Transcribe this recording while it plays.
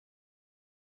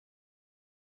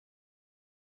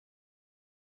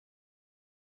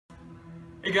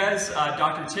Hey guys,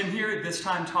 Dr. Tim here, this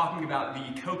time talking about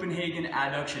the Copenhagen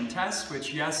adduction test,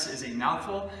 which yes, is a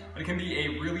mouthful, but it can be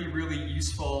a really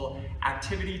useful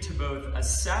activity to both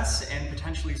assess and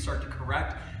potentially start to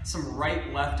correct some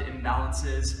right-left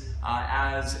imbalances.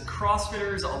 As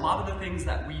CrossFitters, a lot of the things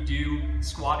that we do,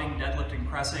 squatting, deadlifting,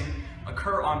 pressing,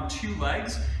 occur on two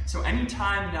legs. So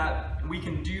anytime that we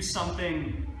can do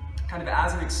something kind of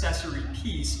as an accessory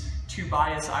piece to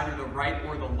bias either the right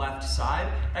or the left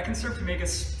side, that can serve to make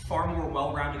us far more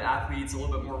well-rounded athletes, a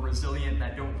little bit more resilient,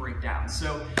 that don't break down.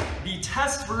 So the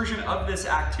test version of this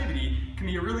activity can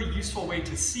be a really useful way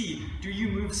to see, do you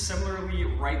move similarly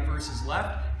right versus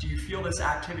left? Do you feel this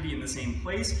activity in the same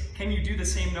place? Can you do the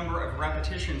same number of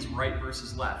repetitions right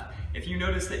versus left? If you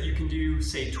notice that you can do,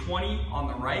 say, 20 on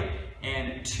the right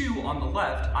and 2 on the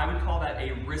left, I would call that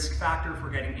a risk factor for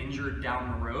getting injured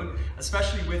down the road,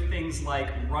 especially with things like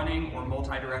running or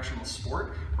multi-directional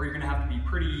sport, where you're gonna have to be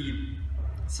pretty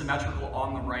symmetrical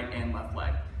on the right and left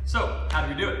leg. So, how do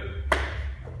we do it?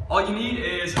 All you need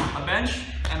is a bench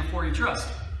and a 40 thrust.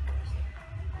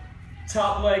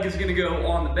 Top leg is gonna go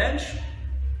on the bench.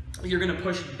 You're gonna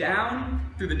push down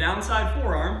through the downside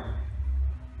forearm,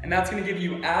 and that's gonna give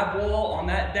you ab wall on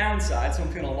that downside. So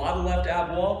I'm feeling a lot of left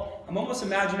ab wall. I'm almost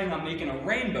imagining I'm making a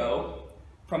rainbow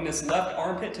from this left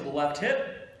armpit to the left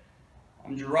hip.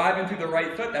 I'm driving through the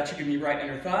right foot, that should give me right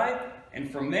inner thigh,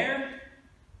 and from there,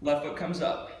 left foot comes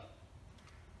up.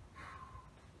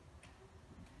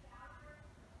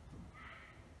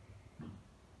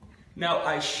 Now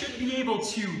I should be able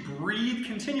to breathe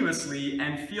continuously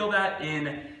and feel that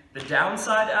in the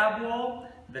downside ab wall,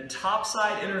 the top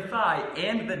side inner thigh,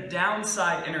 and the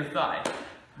downside inner thigh.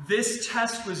 This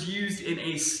test was used in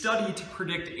a study to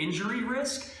predict injury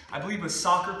risk, I believe with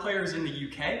soccer players in the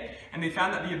UK, and they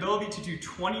found that the ability to do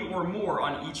 20 or more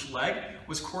on each leg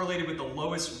was correlated with the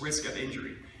lowest risk of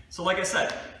injury. So like I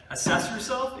said, assess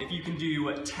yourself. If you can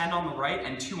do 10 on the right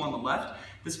and 2 on the left,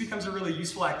 this becomes a really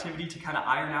useful activity to kind of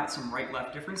iron out some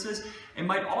right-left differences. It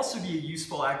might also be a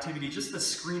useful activity just to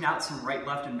screen out some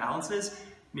right-left imbalances.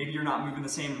 Maybe you're not moving the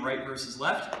same right versus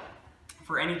left.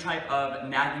 For any type of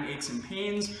nagging aches and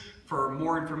pains, for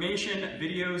more information,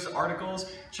 videos,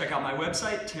 articles, check out my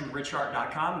website,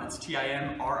 timrichart.com. That's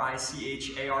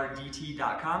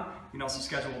TIMRICHARDT.com. You can also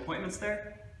schedule appointments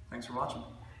there. Thanks for watching.